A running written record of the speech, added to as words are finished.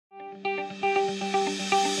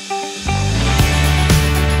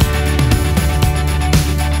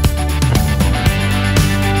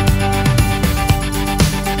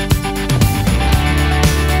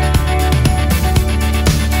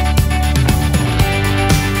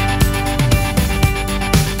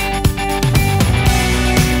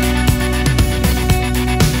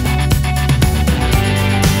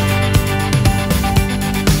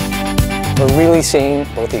we're really seeing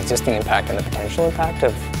both the existing impact and the potential impact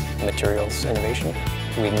of materials innovation.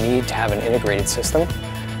 We need to have an integrated system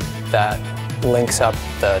that links up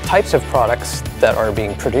the types of products that are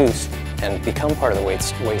being produced and become part of the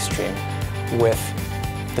waste stream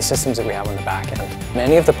with the systems that we have on the back end.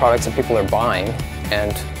 Many of the products that people are buying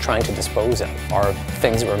and trying to dispose of are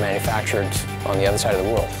things that were manufactured on the other side of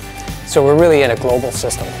the world. So we're really in a global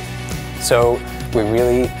system. So we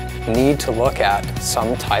really need to look at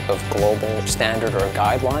some type of global standard or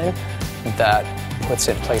guideline that puts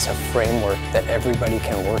in place a framework that everybody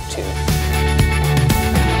can work to.